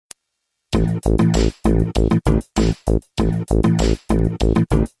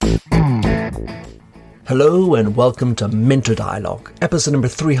Hello and welcome to Minter Dialogue, episode number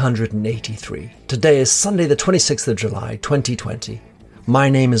 383. Today is Sunday the 26th of July, 2020. My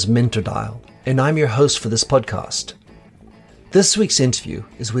name is Minter Dial, and I'm your host for this podcast. This week's interview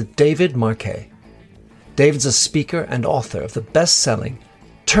is with David Marquet. David's a speaker and author of the best-selling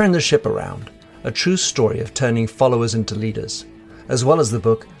Turn the Ship Around, a true story of turning followers into leaders, as well as the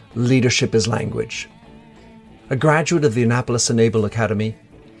book Leadership is Language. A graduate of the Annapolis Naval Academy,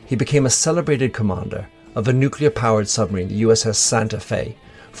 he became a celebrated commander of a nuclear-powered submarine, the USS Santa Fe,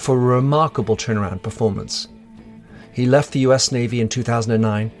 for a remarkable turnaround performance. He left the US Navy in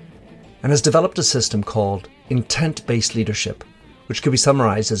 2009 and has developed a system called intent-based leadership, which could be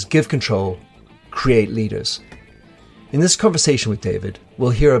summarized as give control, create leaders. In this conversation with David,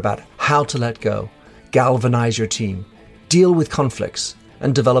 we'll hear about how to let go, galvanize your team, deal with conflicts,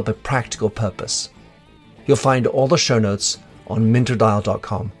 and develop a practical purpose. You'll find all the show notes on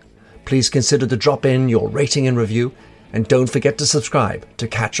minterdial.com. Please consider to drop in your rating and review, and don't forget to subscribe to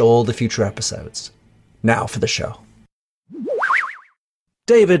catch all the future episodes. Now for the show.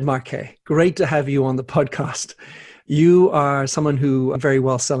 David Marquet, great to have you on the podcast. You are someone who very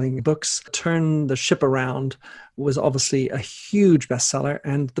well selling books. Turn the Ship Around was obviously a huge bestseller,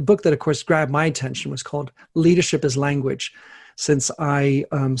 and the book that of course grabbed my attention was called Leadership is Language. Since I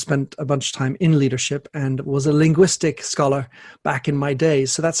spent a bunch of time in leadership and was a linguistic scholar back in my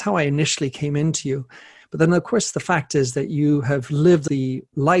days. So that's how I initially came into you. But then, of course, the fact is that you have lived the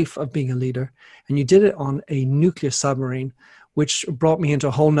life of being a leader, and you did it on a nuclear submarine, which brought me into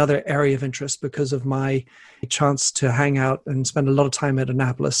a whole nother area of interest because of my chance to hang out and spend a lot of time at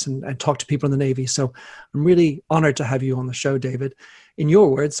Annapolis and talk to people in the Navy. So I'm really honored to have you on the show, David. In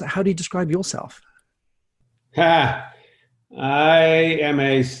your words, how do you describe yourself? I am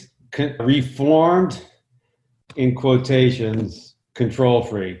a reformed, in quotations, control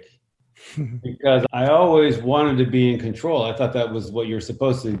freak, because I always wanted to be in control. I thought that was what you're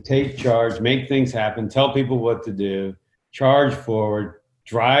supposed to do. Take charge, make things happen, tell people what to do, charge forward,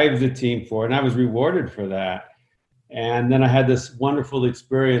 drive the team forward. And I was rewarded for that. And then I had this wonderful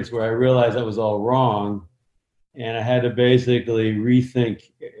experience where I realized I was all wrong. And I had to basically rethink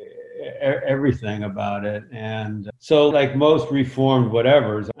everything about it. And so like most reformed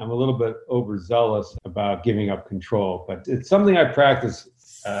whatevers, I'm a little bit overzealous about giving up control, but it's something I practice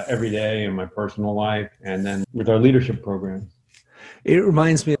every day in my personal life and then with our leadership programs. It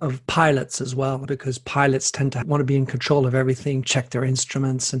reminds me of pilots as well, because pilots tend to want to be in control of everything, check their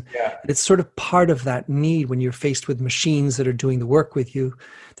instruments. And it's sort of part of that need when you're faced with machines that are doing the work with you.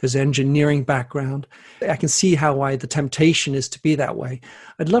 There's an engineering background. I can see why the temptation is to be that way.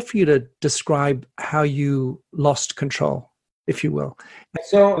 I'd love for you to describe how you lost control, if you will.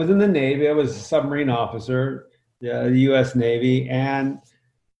 So I was in the Navy. I was a submarine officer, the US Navy, and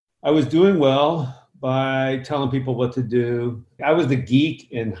I was doing well by telling people what to do. I was the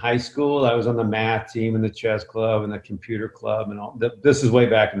geek in high school. I was on the math team and the chess club and the computer club and all. This is way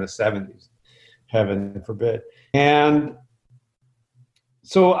back in the 70s, heaven forbid. And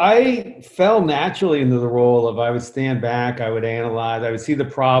so I fell naturally into the role of I would stand back, I would analyze, I would see the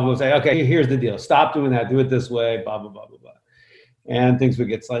problem, say, okay, here's the deal. Stop doing that, do it this way, blah, blah, blah, blah, blah. And things would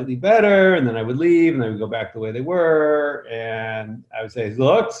get slightly better, and then I would leave, and they would go back the way they were. And I would say,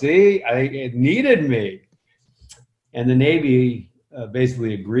 look, see, it needed me. And the Navy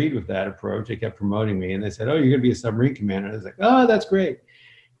basically agreed with that approach. They kept promoting me, and they said, oh, you're going to be a submarine commander. I was like, oh, that's great.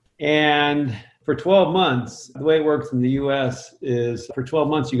 And for 12 months, the way it works in the U.S. is for 12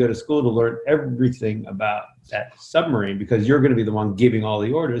 months, you go to school to learn everything about that submarine because you're going to be the one giving all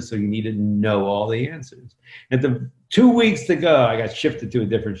the orders, so you need to know all the answers. At the 2 weeks to go, I got shifted to a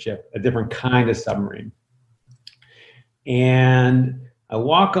different ship, a different kind of submarine. And I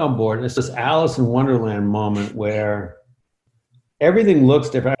walk on board. It's this Alice in Wonderland moment where everything looks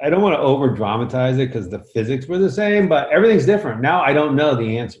different. I don't want to over dramatize it because the physics were the same, but everything's different. Now I don't know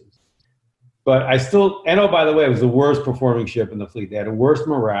the answers. But I still, and oh, by the way, it was the worst performing ship in the fleet. They had the worst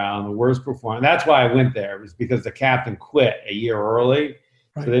morale, the worst performance. That's why I went there, was because the captain quit a year early.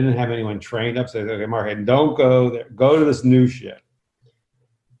 Right. So they didn't have anyone trained up. So they said, okay, Marquet, don't go there. Go to this new ship.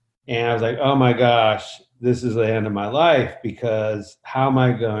 And I was like, oh my gosh, this is the end of my life, because how am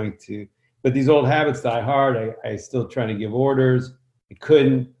I going to, but these old habits die hard. I still trying to give orders. I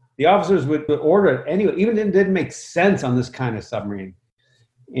couldn't. The officers would order it anyway, even if it didn't make sense on this kind of submarine.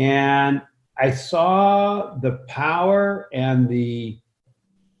 And I saw the power and the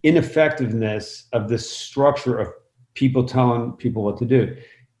ineffectiveness of this structure of people telling people what to do.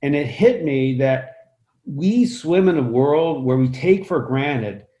 And it hit me that we swim in a world where we take for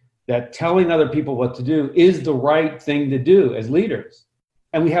granted that telling other people what to do is the right thing to do as leaders.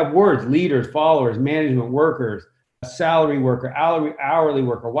 And we have words: leaders, followers, management, workers, salary worker, hourly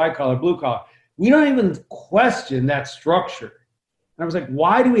worker, white collar, blue collar. We don't even question that structure. And I was like,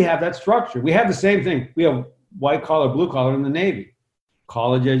 why do we have that structure? We have the same thing. We have white collar, blue collar in the Navy.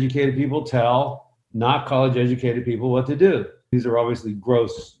 College educated people tell not college educated people what to do. These are obviously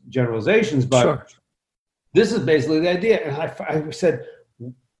gross generalizations, but sure. This is basically the idea. And I said,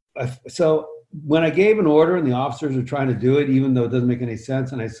 so when I gave an order and the officers were trying to do it, even though it doesn't make any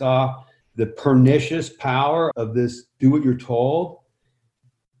sense, and I saw the pernicious power of this, do what you're told,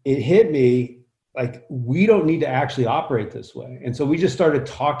 it hit me like, we don't need to actually operate this way. And so we just started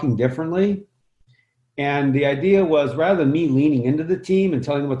talking differently. And the idea was, rather than me leaning into the team and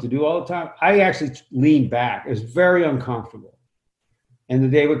telling them what to do all the time, I actually leaned back. It was very uncomfortable. And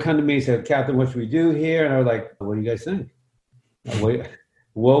they would come to me and say, Captain, what should we do here? And I was like, what do you guys think?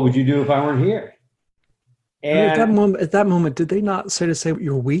 What would you do if I weren't here? And at that moment, did they not say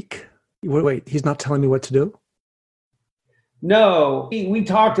you're weak? Wait, he's not telling me what to do? No, we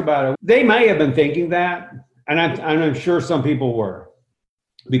talked about it. They may have been thinking that, and I'm sure some people were,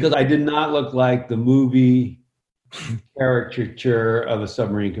 because I did not look like the movie caricature of a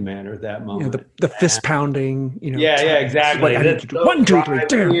submarine commander at that moment. The fist pounding, Yeah, exactly. What I need to do. 1, 2, 3,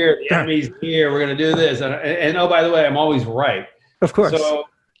 damn. Here, the enemy's here. We're going to do this. And oh, by the way, I'm always right. Of course. So,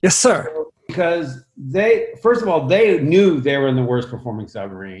 yes, sir. Because first of all, they knew they were in the worst performing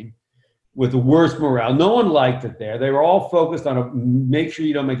submarine with the worst morale. No one liked it there. They were all focused on make sure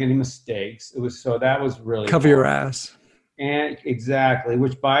you don't make any mistakes. That was really cover your ass. And exactly,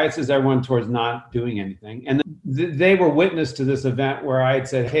 which biases everyone towards not doing anything. And they were witness to this event where I had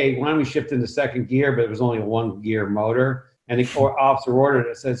said, hey, why don't we shift into second gear? But it was only a 1-gear motor. And the officer ordered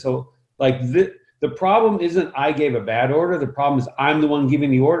it. Said, so like the problem isn't I gave a bad order. The problem is I'm the one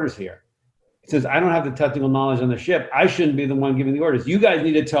giving the orders here. Since I don't have the technical knowledge on the ship, I shouldn't be the one giving the orders. You guys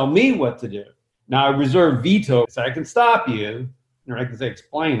need to tell me what to do. Now, I reserve veto, so I can stop you, or I can say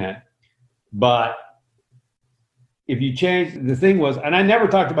explain it. But if you change, the thing was, and I never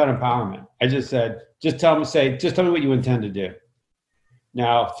talked about empowerment. I just said, just tell me what you intend to do.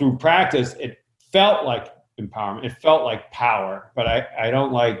 Now, through practice, it felt like empowerment. It felt like power, but I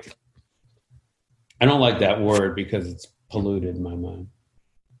don't like that word because it's polluted in my mind.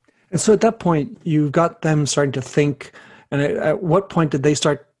 And so at that point, you got them starting to think, and at what point did they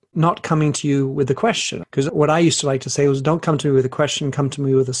start not coming to you with a question? Because what I used to like to say was, don't come to me with a question, come to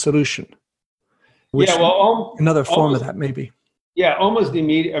me with a solution. Another form of that, maybe. Yeah, almost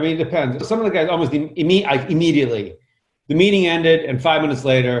immediate. I mean, it depends. Some of the guys almost immediately. The meeting ended, and 5 minutes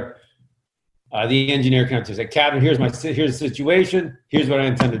later, the engineer came up to me and said, Captain, here's the situation. Here's what I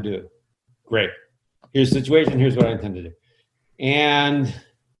intend to do. Great. Here's the situation. Here's what I intend to do. And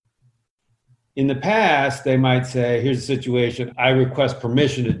in the past, they might say, here's the situation. I request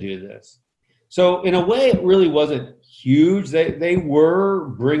permission to do this. So in a way, it really wasn't huge. They were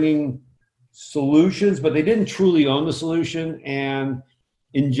bringing solutions, but they didn't truly own the solution. And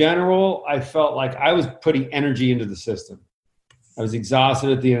in general, I felt like I was putting energy into the system. I was exhausted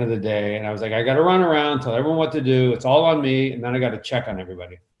at the end of the day. And I was like, I got to run around, tell everyone what to do. It's all on me. And then I got to check on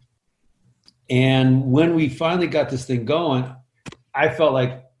everybody. And when we finally got this thing going, I felt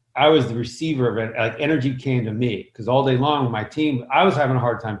like I was the receiver of it. Like energy came to me because all day long, my team, I was having a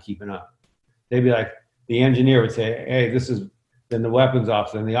hard time keeping up. They'd be like, the engineer would say, hey, this is, then the weapons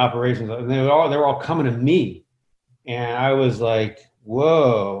officer and the operations, and they were all coming to me. And I was like,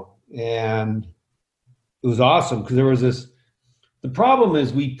 whoa. And it was awesome because there was the problem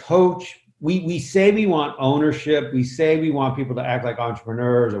is we poach, we say we want ownership. We say we want people to act like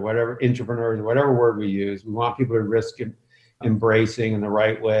entrepreneurs or whatever, intrapreneurs or whatever word we use. We want people to risk embracing in the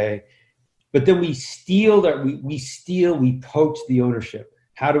right way. But then we steal that, we poach the ownership.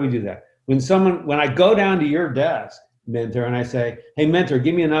 How do we do that? When I go down to your desk, Mentor, and I say, hey, Mentor,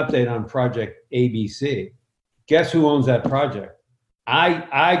 give me an update on project ABC. Guess who owns that project?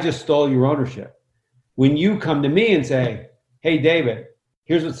 I just stole your ownership. When you come to me and say, hey, David,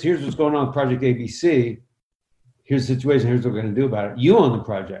 here's what's going on with project ABC. Here's the situation. Here's what we're going to do about it. You own the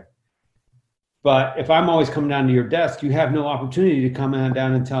project. But if I'm always coming down to your desk, you have no opportunity to come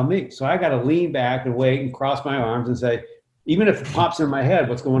down and tell me. So I got to lean back and wait and cross my arms and say, even if it pops in my head,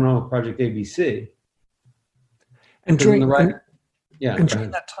 what's going on with project ABC? And during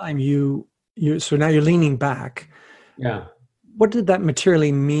that time, you so now you're leaning back. Yeah. What did that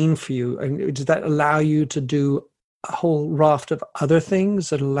materially mean for you? And did that allow you to do a whole raft of other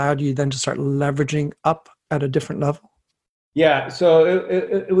things that allowed you then to start leveraging up at a different level? Yeah. So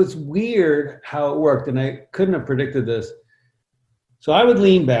it was weird how it worked, and I couldn't have predicted this. So I would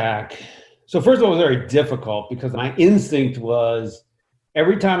lean back. So first of all, it was very difficult because my instinct was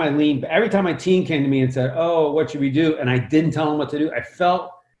every time my team came to me and said, "Oh, what should we do?" and I didn't tell them what to do, I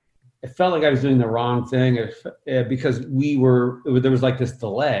felt like I was doing the wrong thing because there was like this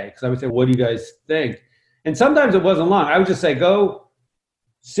delay. Because I would say, "What do you guys think?" And sometimes it wasn't long. I would just say, "Go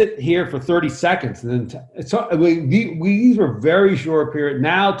sit here for 30 seconds." And then these were very short period.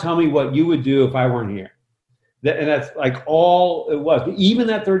 Now tell me what you would do if I weren't here. And that's like all it was. But even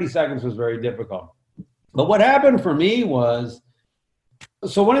that 30 seconds was very difficult. But what happened for me was,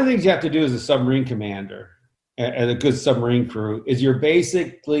 so one of the things you have to do as a submarine commander and a good submarine crew is you're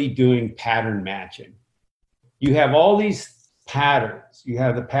basically doing pattern matching. You have all these patterns. You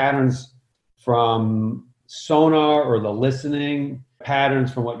have the patterns from sonar or the listening,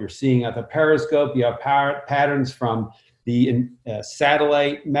 patterns from what you're seeing at the periscope. You have patterns from the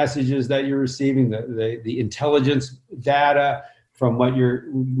satellite messages that you're receiving, the intelligence data from what you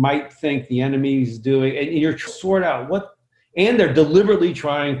might think the enemy is doing, and you're sort out what, and they're deliberately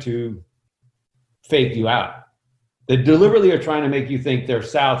trying to fake you out. They deliberately are trying to make you think they're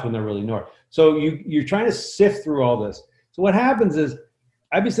south when they're really north. So you're trying to sift through all this. So what happens is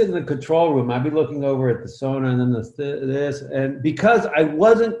I'd be sitting in the control room, I'd be looking over at the sonar and then this, and because I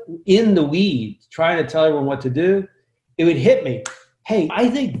wasn't in the weeds trying to tell everyone what to do, it would hit me. Hey, I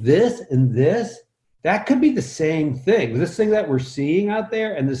think this and this, that could be the same thing. This thing that we're seeing out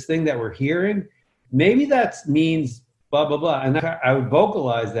there and this thing that we're hearing, maybe that means blah, blah, blah. And I would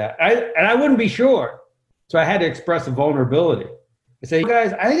vocalize that. And I wouldn't be sure. So I had to express a vulnerability. I say,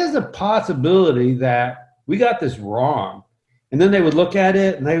 guys, I think there's a possibility that we got this wrong. And then they would look at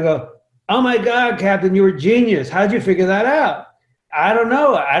it and they would go, "Oh my God, Captain, you were a genius. How'd you figure that out?" "I don't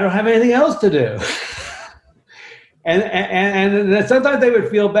know. I don't have anything else to do." And then sometimes they would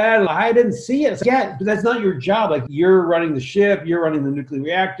feel bad. I didn't see it. Yeah, but that's not your job. Like, you're running the ship, you're running the nuclear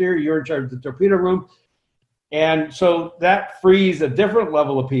reactor, you're in charge of the torpedo room. And so that frees a different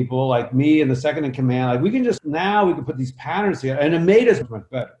level of people like me and the second in command. Like, we can put these patterns together, and it made us much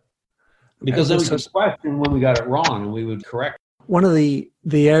better. Because then we could question when we got it wrong and we would correct. One of the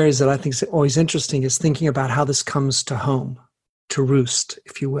areas that I think is always interesting is thinking about how this comes to home, to roost,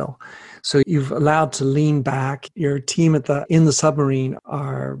 if you will. So you've allowed to lean back. Your team in the submarine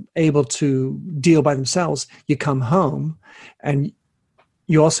are able to deal by themselves. You come home and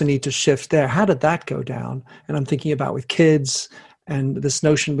you also need to shift there. How did that go down? And I'm thinking about with kids and this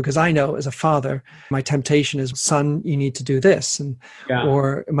notion, because I know as a father, my temptation is, "Son, you need to do this."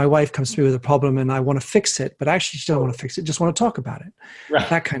 Or my wife comes to me with a problem and I want to fix it, but actually she don't want to fix it, just want to talk about it. Right.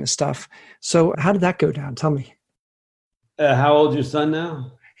 That kind of stuff. So how did that go down? Tell me. How old is your son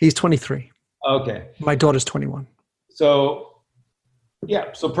now? He's 23. Okay. My daughter's 21. So,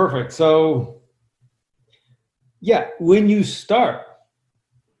 yeah, so perfect. So, yeah, when you start,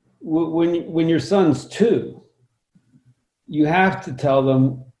 when your son's 2, you have to tell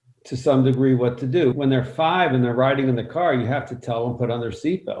them to some degree what to do. When they're 5 and they're riding in the car, you have to tell them put on their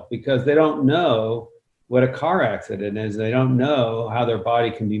seatbelt because they don't know what a car accident is. They don't know how their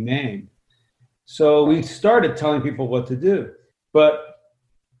body can be maimed. So we started telling people what to do. But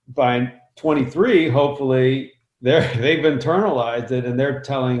by 23, hopefully they've internalized it and they're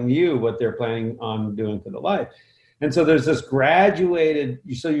telling you what they're planning on doing for the life. And so there's this graduated,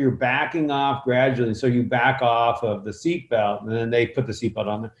 so you're backing off gradually. So you back off of the seatbelt and then they put the seatbelt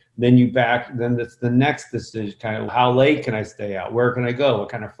on there. Then you back, then it's the next decision, kind of how late can I stay out? Where can I go? What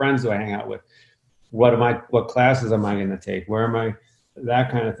kind of friends do I hang out with? What classes am I going to take? Where am I?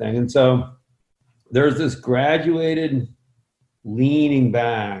 That kind of thing. And so there's this graduated leaning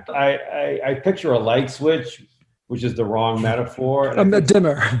back. I picture a light switch, which is the wrong metaphor. A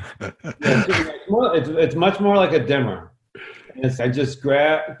dimmer. It's much more like a dimmer. I just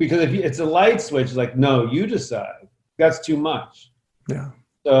grab, because if it's a light switch, it's like, no, you decide. That's too much. Yeah.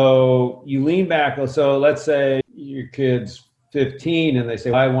 So you lean back. So let's say your kid's 15 and they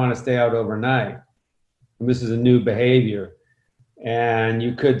say, I want to stay out overnight. And this is a new behavior. And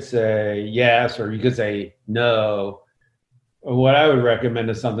you could say yes, or you could say no. What I would recommend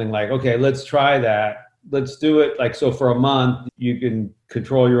is something like, okay, let's try that. Let's do it. Like, so for a month, you can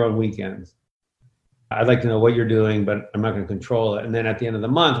control your own weekends. I'd like to know what you're doing, but I'm not going to control it. And then at the end of the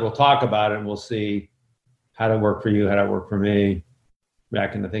month, we'll talk about it and we'll see how to work for you, how to work for me,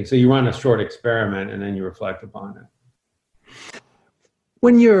 that kind of thing. So you run a short experiment and then you reflect upon it.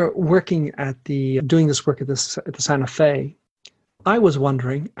 When you're working doing this work at the Santa Fe, I was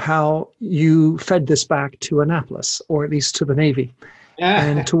wondering how you fed this back to Annapolis, or at least to the Navy,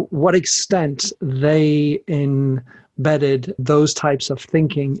 and to what extent they embedded those types of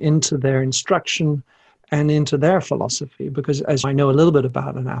thinking into their instruction and into their philosophy, because as I know a little bit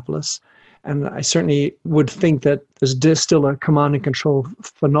about Annapolis, and I certainly would think that there's still a command and control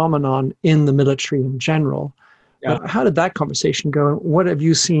phenomenon in the military in general. Yeah. But how did that conversation go? What have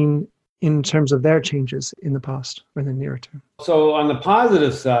you seen in terms of their changes in the past or in the near term? So on the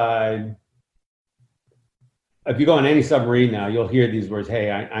positive side, if you go on any submarine now, you'll hear these words, hey,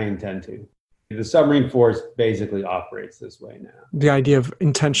 I intend to. The submarine force basically operates this way now. The idea of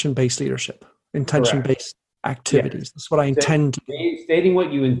intention-based leadership, intention-based activities. Yes. That's what I intend to do. Stating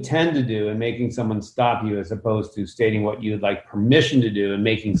what you intend to do and making someone stop you, as opposed to stating what you'd like permission to do and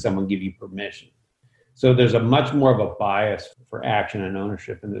making someone give you permission. So there's a much more of a bias for action and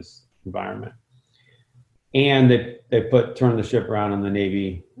ownership in this environment. And they turned the ship around on the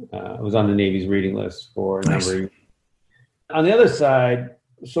Navy. It was on the Navy's reading list for a number of years. On the other side,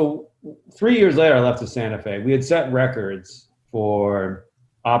 so 3 years later, I left to Santa Fe. We had set records for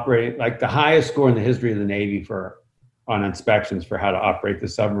operating, like the highest score in the history of the Navy on inspections for how to operate the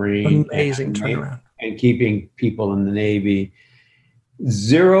submarine. Amazing turnaround. And keeping people in the Navy.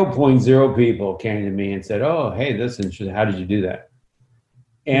 0.0 people came to me and said, oh, hey, how did you do that?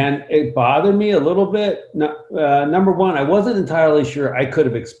 And it bothered me a little bit. Number one, I wasn't entirely sure I could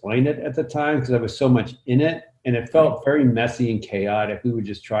have explained it at the time because I was so much in it, and it felt very messy and chaotic. We would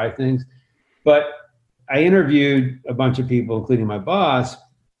just try things. But I interviewed a bunch of people, including my boss.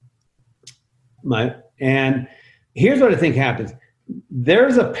 And here's what I think happens.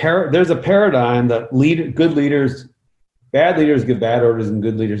 There's a paradigm that bad leaders give bad orders and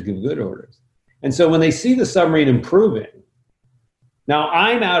good leaders give good orders. And so when they see the submarine improving, now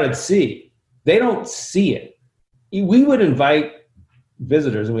I'm out at sea. They don't see it. We would invite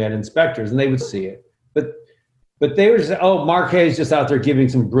visitors and we had inspectors and they would see it. But they would say, oh, Marquet is just out there giving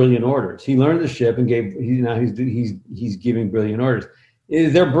some brilliant orders. He learned the ship and he's giving brilliant orders.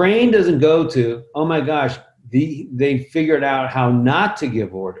 Their brain doesn't go to, oh my gosh, they figured out how not to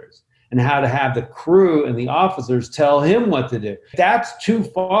give orders and how to have the crew and the officers tell him what to do. That's too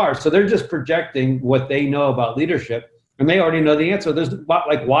far. So they're just projecting what they know about leadership, and they already know the answer. There's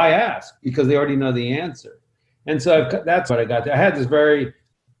like, why ask? Because they already know the answer. And so that's what I got to. I had this very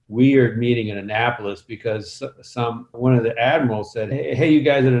weird meeting in Annapolis because one of the admirals said, hey, you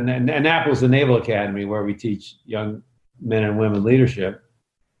guys at Annapolis, the Naval Academy, where we teach young men and women leadership,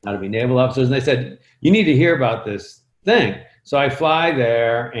 how to be naval officers. And they said, you need to hear about this thing. So I fly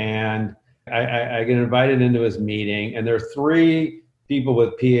there and I get invited into his meeting, and there are 3 people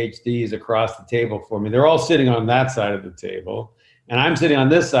with PhDs across the table for me. They're all sitting on that side of the table, and I'm sitting on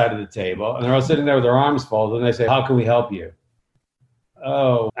this side of the table, and they're all sitting there with their arms folded, and they say, how can we help you?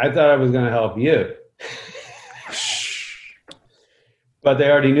 Oh, I thought I was going to help you. But they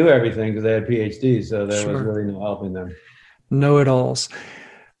already knew everything because they had PhDs, so there was really no helping them. Know-it-alls.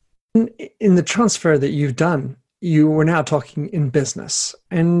 In the transfer that you've done, you were now talking in business.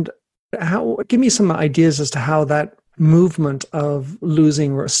 And give me some ideas as to how that movement of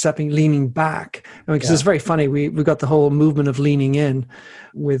losing or leaning back. I mean, because it's very funny. We've got the whole movement of leaning in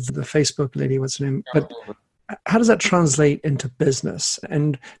with the Facebook lady, what's her name? But how does that translate into business?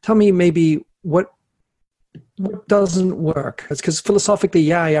 And tell me maybe what doesn't work. It's because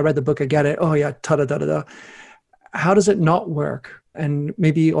philosophically, I read the book, I get it. Oh yeah, ta-da-da-da-da. How does it not work? And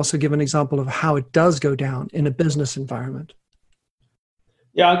maybe also give an example of how it does go down in a business environment.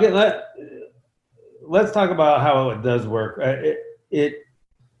 Yeah, let's talk about how it does work.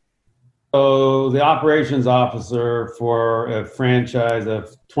 So the operations officer for a franchise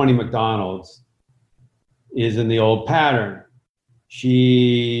of 20 McDonald's is in the old pattern.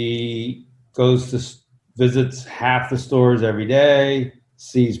 She visits half the stores every day,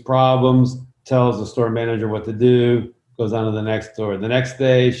 sees problems, tells the store manager what to do, goes on to the next store. The next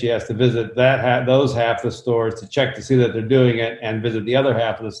day, she has to visit those half the stores to check to see that they're doing it, and visit the other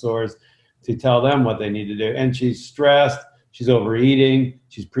half of the stores to tell them what they need to do. And she's stressed, she's overeating,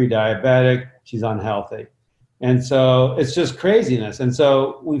 she's pre-diabetic, she's unhealthy. And so it's just craziness. And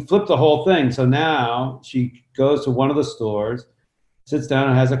so we flipped the whole thing. So now she goes to one of the stores, sits down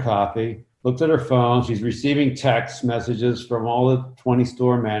and has a coffee, looks at her phone. She's receiving text messages from all the 20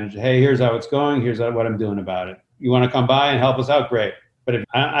 store managers. Hey, here's how it's going. Here's what I'm doing about it. You want to come by and help us out? Great. But if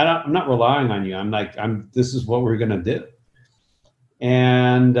I'm not relying on you. This is what we're going to do.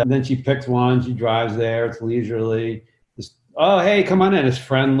 And then she picks one. She drives there. It's leisurely. Oh, hey, come on in. It's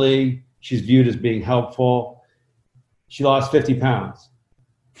friendly. She's viewed as being helpful. She lost 50 pounds.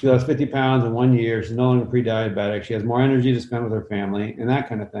 She lost 50 pounds in 1 year. She's no longer pre-diabetic. She has more energy to spend with her family and that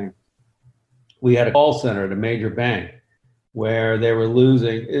kind of thing. We had a call center at a major bank where they were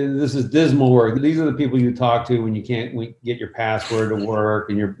losing. This is dismal work. These are the people you talk to when you can't get your password to work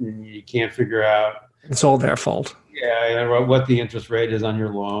and you can't figure out It's all their fault. Yeah, what the interest rate is on your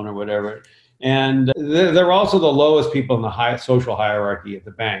loan or whatever. And they're also the lowest people in the high social hierarchy at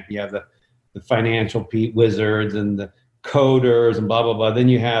the bank. You have the financial wizards and the coders and blah, blah, blah. Then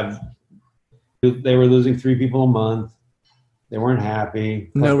you have, they were losing 3 people a month. They weren't happy.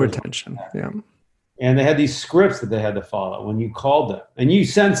 No retention. Yeah. And they had these scripts that they had to follow when you called them. And you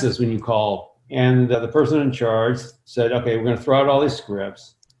sense this when you call. And the person in charge said, okay, we're going to throw out all these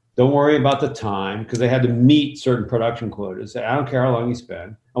scripts. Don't worry about the time, because they had to meet certain production quotas. I don't care how long you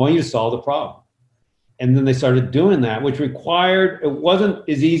spend. I want you to solve the problem. And then they started doing that, which required, it wasn't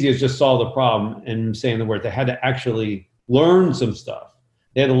as easy as just solve the problem and saying the word. They had to actually learn some stuff.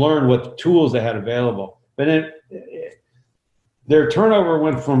 They had to learn what tools they had available. But their turnover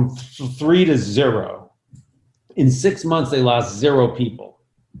went from 3 to 0. In 6 months, they lost 0 people,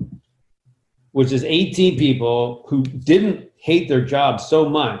 which is 18 people who didn't hate their job so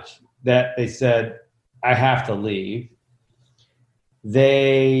much that they said, I have to leave.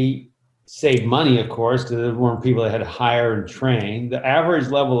 They saved money, of course, because there weren't people that had to hire and train. The average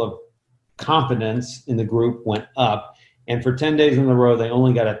level of confidence in the group went up. And for 10 days in a row, they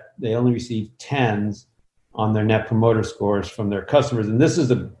only received 10s on their net promoter scores from their customers. And this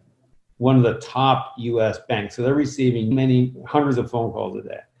is one of the top US banks. So they're receiving many hundreds of phone calls a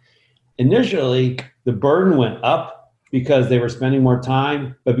day. Initially, the burden went up because they were spending more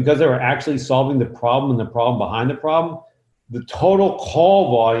time, but because they were actually solving the problem and the problem behind the problem, the total call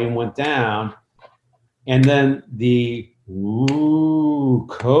volume went down. And then the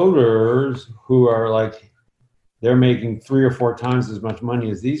coders who are like, they're making 3 or 4 times as much money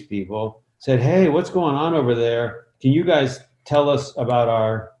as these people, said, hey, what's going on over there? Can you guys tell us about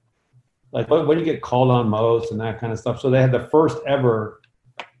our, like, what do you get called on most and that kind of stuff? So they had the first ever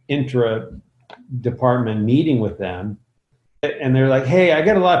intra-department meeting with them. And they're like, hey, I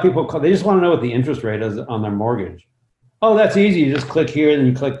get a lot of people call. They just want to know what the interest rate is on their mortgage. Oh, that's easy. You just click here, and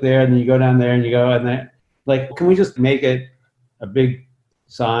you click there, and then you go down there, and you go, and then, like, can we just make it a big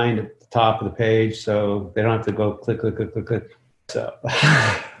sign at the top of the page so they don't have to go click, click, click, click, click. So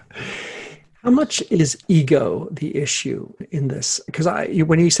how much is ego the issue in this? Because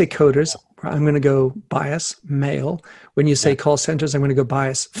when you say coders, I'm going to go bias, male. When you say call centers, I'm going to go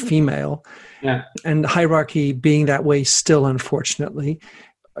bias, female. Yeah. And hierarchy being that way still, unfortunately.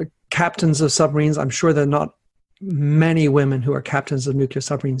 Captains of submarines, I'm sure there are not many women who are captains of nuclear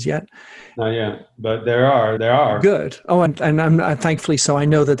submarines yet. Not yet, but there are. Good. Oh, and I'm thankfully so. I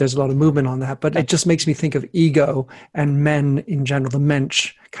know that there's a lot of movement on that, but it just makes me think of ego and men in general, the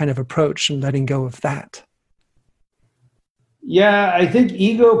mensch kind of approach and letting go of that. Yeah, I think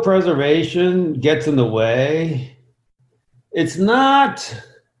ego preservation gets in the way. It's not...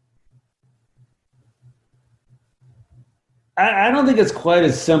 I don't think it's quite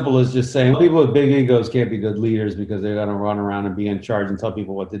as simple as just saying people with big egos can't be good leaders because they're going to run around and be in charge and tell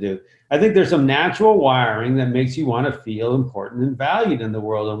people what to do. I think there's some natural wiring that makes you want to feel important and valued in the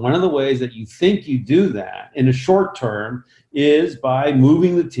world. And one of the ways that you think you do that in the short term is by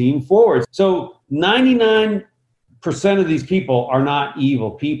moving the team forward. So 99% of these people are not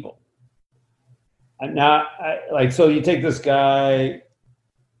evil people. Now, so you take this guy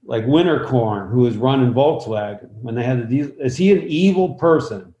like Winterkorn, who was running Volkswagen when they had the diesel. Is he an evil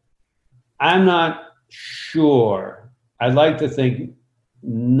person? I'm not sure. I'd like to think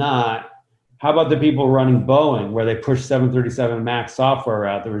not. How about the people running Boeing, where they pushed 737 MAX software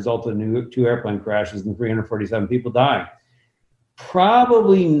out that resulted in 2 airplane crashes and 347 people dying?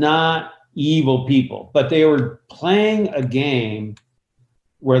 Probably not evil people, but they were playing a game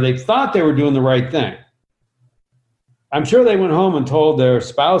where they thought they were doing the right thing. I'm sure they went home and told their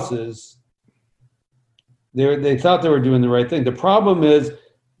spouses they thought they were doing the right thing. The problem is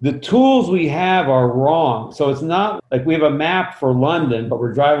the tools we have are wrong. So it's not like we have a map for London, but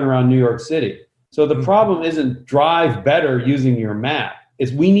we're driving around New York City. So the problem isn't drive better using your map.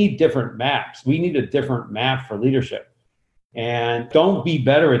 It's we need different maps. We need a different map for leadership. And don't be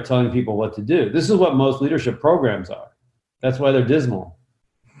better at telling people what to do. This is what most leadership programs are. That's why they're dismal.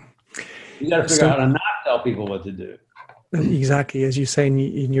 You got to figure out how to not tell people what to do. Exactly, as you say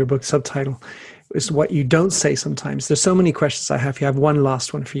in your book subtitle, is what you don't say sometimes. There's so many questions I have. You have one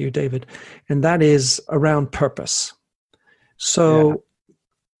last one for you, David, and that is around purpose. So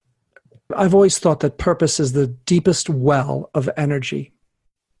I've always thought that purpose is the deepest well of energy.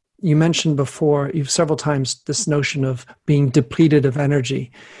 You mentioned before, you've several times this notion of being depleted of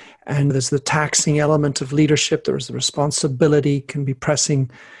energy. And there's the taxing element of leadership. There's the responsibility can be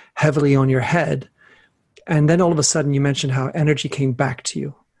pressing heavily on your head. And then all of a sudden you mentioned how energy came back to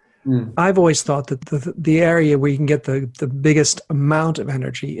you. Mm. I've always thought that the area where you can get the biggest amount of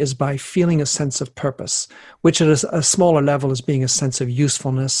energy is by feeling a sense of purpose, which at a smaller level is being a sense of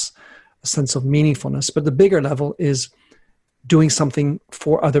usefulness, a sense of meaningfulness. But the bigger level is doing something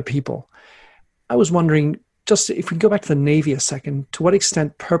for other people. I was wondering, just if we go back to the Navy a second, to what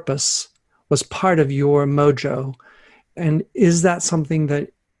extent purpose was part of your mojo? And is that something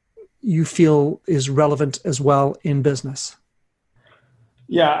that you feel is relevant as well in business?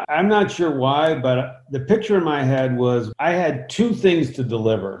 Yeah, I'm not sure why, but the picture in my head was I had two things to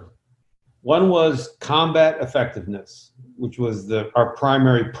deliver. One was combat effectiveness, which was our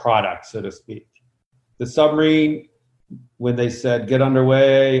primary product, so to speak. The submarine, when they said get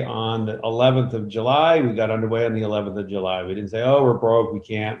underway on the 11th of July, we got underway on the 11th of July. We didn't say, oh, we're broke, we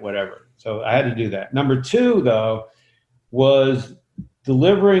can't, whatever. So I had to do that. Number two, though, was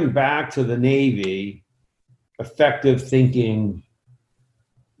delivering back to the Navy effective thinking,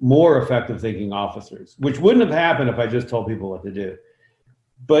 more effective thinking officers, which wouldn't have happened if I just told people what to do.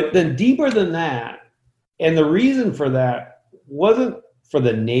 But then deeper than that, and the reason for that wasn't for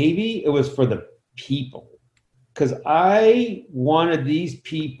the Navy, it was for the people. Because I wanted these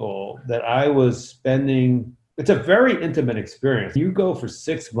people that I was spending, it's a very intimate experience. You go for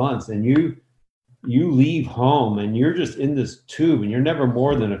 6 months and you leave home and you're just in this tube and you're never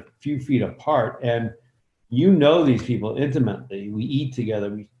more than a few feet apart. And you know these people intimately. We eat together,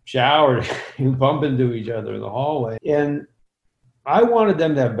 we shower, we bump into each other in the hallway. And I wanted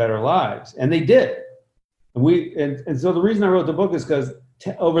them to have better lives, and they did. And so the reason I wrote the book is because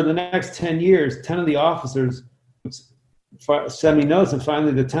over the next 10 years, 10 of the officers sent me notes, and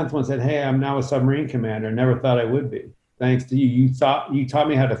finally the 10th one said, hey, I'm now a submarine commander. Never thought I would be. Thanks to you. You taught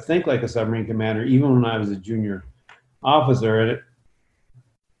me how to think like a submarine commander, even when I was a junior officer.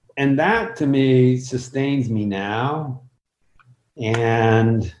 And that, to me, sustains me now.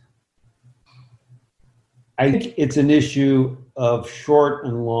 And I think it's an issue of short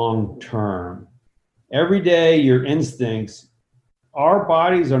and long term. Every day, your instincts, our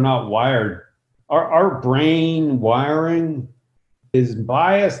bodies are not wired. Our brain wiring is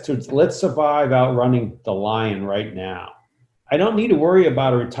biased to let's survive outrunning the lion right now. I don't need to worry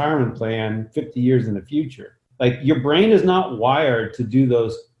about a retirement plan 50 years in the future. Like, your brain is not wired to do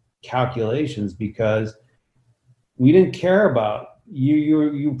those calculations because we didn't care about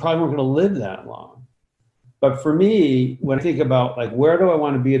you probably weren't going to live that long. But for me, when I think about like where do I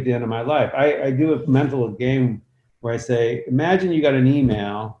want to be at the end of my life, I do a mental game where I say, imagine you got an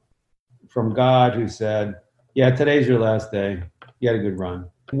email from God who said, yeah, today's your last day, you had a good run.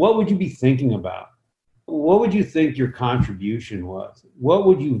 What would you be thinking about? What would you think your contribution was? What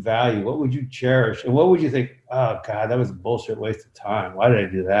would you value? What would you cherish? And what would you think, oh God, that was a bullshit waste of time. Why did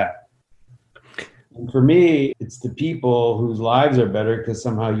I do that? And for me, it's the people whose lives are better because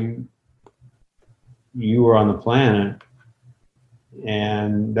somehow you were on the planet.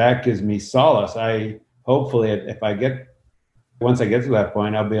 And that gives me solace. Hopefully once I get to that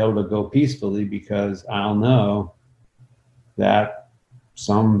point, I'll be able to go peacefully because I'll know that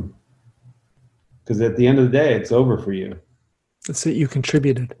because at the end of the day, it's over for you. That's it. You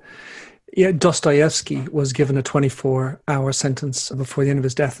contributed. Yeah, Dostoevsky was given a 24-hour sentence before the end of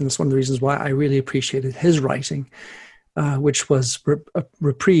his death, and it's one of the reasons why I really appreciated his writing, which was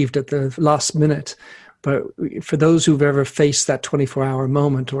reprieved at the last minute. But for those who've ever faced that 24-hour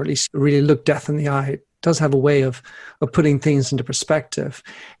moment, or at least really looked death in the eye, it does have a way of putting things into perspective.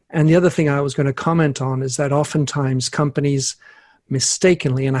 And the other thing I was going to comment on is that oftentimes companies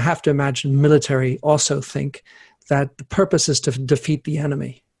mistakenly, and I have to imagine military also think that the purpose is to defeat the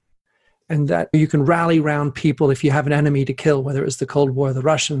enemy. And that you can rally around people if you have an enemy to kill, whether it's the Cold War, the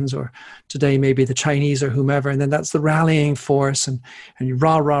Russians, or today maybe the Chinese or whomever. And then that's the rallying force, and you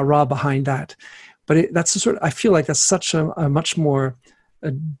rah, rah, rah behind that. But that's the sort of, I feel like that's such a much more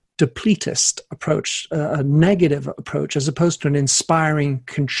depletist approach, a negative approach, as opposed to an inspiring,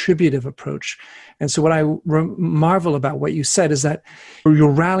 contributive approach. And so what I marvel about what you said is that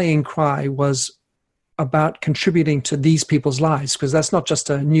your rallying cry was about contributing to these people's lives, because that's not just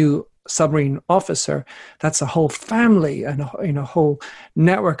a new submarine officer, that's a whole family and a whole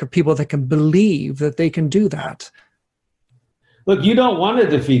network of people that can believe that they can do that. Look, you don't want to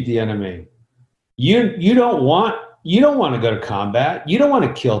defeat the enemy. You don't want to go to combat. You don't want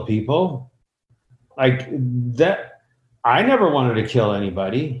to kill people. Like that, I never wanted to kill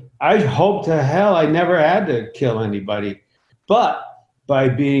anybody. I hope to hell I never had to kill anybody. But by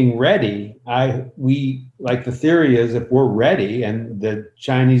being ready, like the theory is if we're ready, and the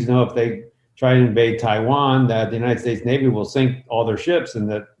Chinese know if they try to invade Taiwan, that the United States Navy will sink all their ships and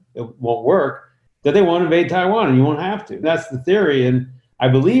that it won't work, that they won't invade Taiwan and you won't have to. That's the theory. And I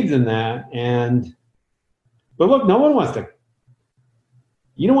believed in that. But look, no one wants to,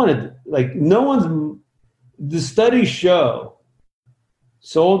 you don't want to, like, the studies show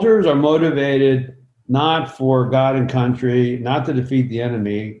soldiers are motivated not for God and country, not to defeat the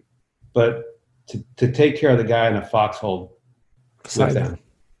enemy, but to take care of the guy in a foxhole with them.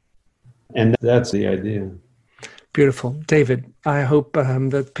 And that's the idea. Beautiful. David, I hope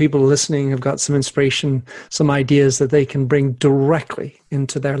that people listening have got some inspiration, some ideas that they can bring directly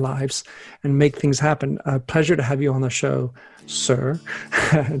into their lives and make things happen. A pleasure to have you on the show, sir.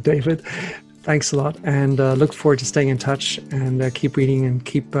 David, thanks a lot. And look forward to staying in touch and keep reading and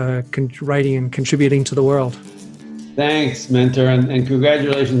keep writing and contributing to the world. Thanks, Mentor. And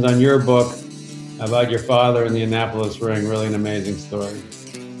congratulations on your book about your father in the Annapolis Ring. Really an amazing story.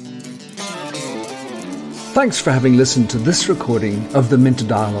 Thanks for having listened to this recording of the Minter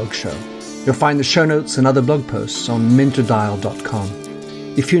Dialogue Show. You'll find the show notes and other blog posts on minterdial.com.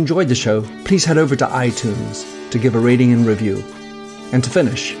 If you enjoyed the show, please head over to iTunes to give a rating and review. And to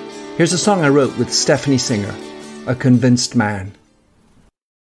finish, here's a song I wrote with Stephanie Singer, A Convinced Man.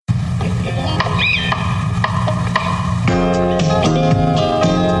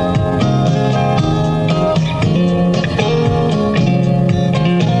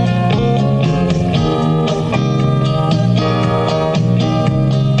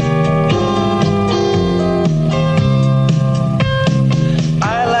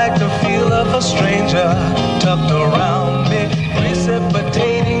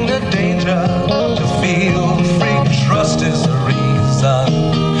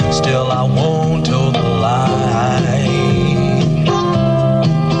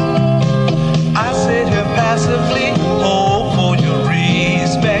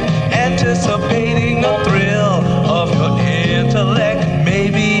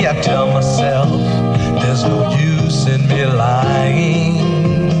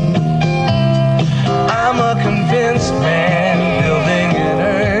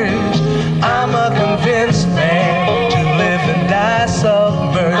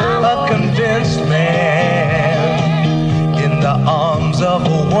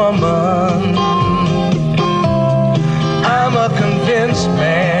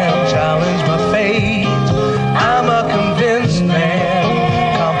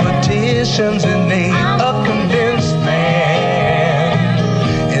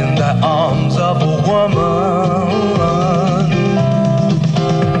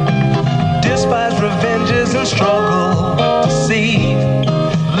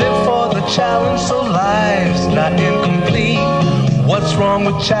 What's wrong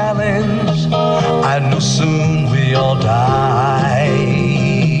with challenge? I know soon we all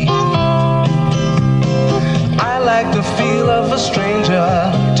die. I like the feel of a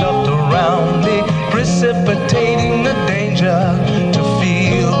stranger tucked around me, precipitating the danger. To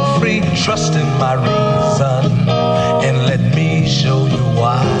feel free, trust in my reason, and let me show you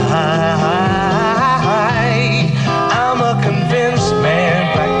why. I'm a convinced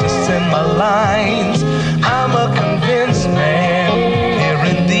man, practicing my lines. I'm a convinced man.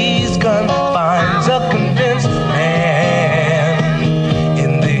 Confines a convinced man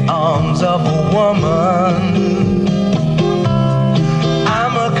in the arms of a woman.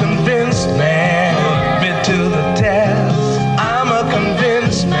 I'm a convinced man, put me to the test. I'm a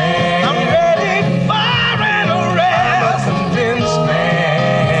convinced man. I'm ready, fire and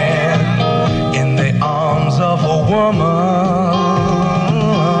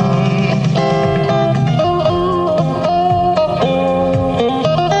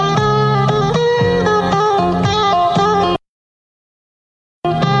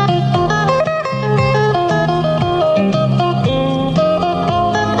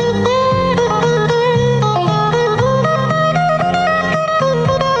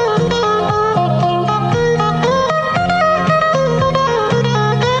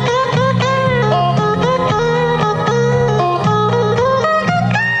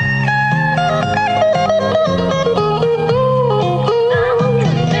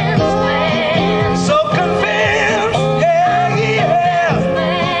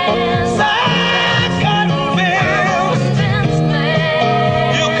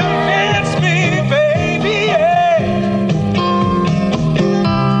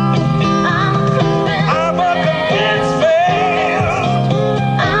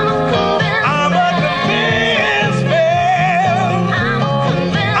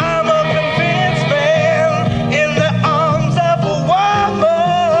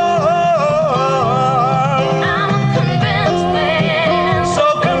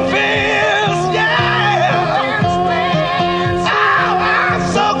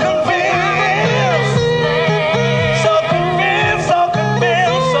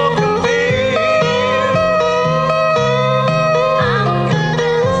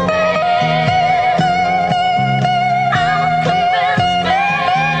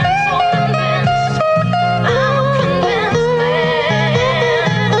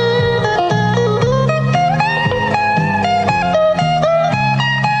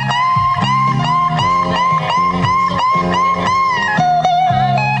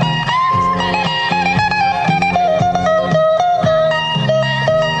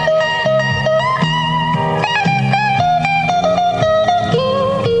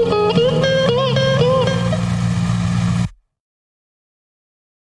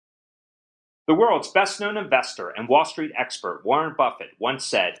The world's best-known investor and Wall Street expert Warren Buffett once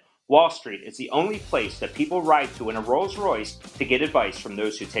said, "Wall Street is the only place that people ride to in a Rolls-Royce to get advice from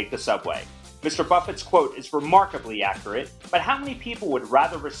those who take the subway." Mr. Buffett's quote is remarkably accurate, but how many people would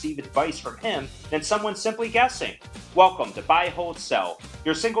rather receive advice from him than someone simply guessing? Welcome to Buy, Hold, Sell,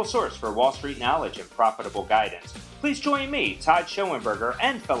 your single source for Wall Street knowledge and profitable guidance. Please join me, Todd Schoenberger,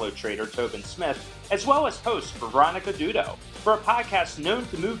 and fellow trader Tobin Smith, as well as host Veronica Dudo, for a podcast known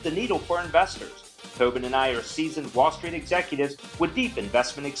to move the needle for investors. Tobin and I are seasoned Wall Street executives with deep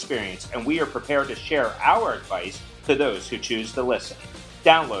investment experience, and we are prepared to share our advice to those who choose to listen.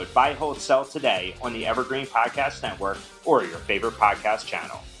 Download Buy, Hold, Sell today on the Evergreen Podcast Network or your favorite podcast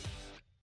channel.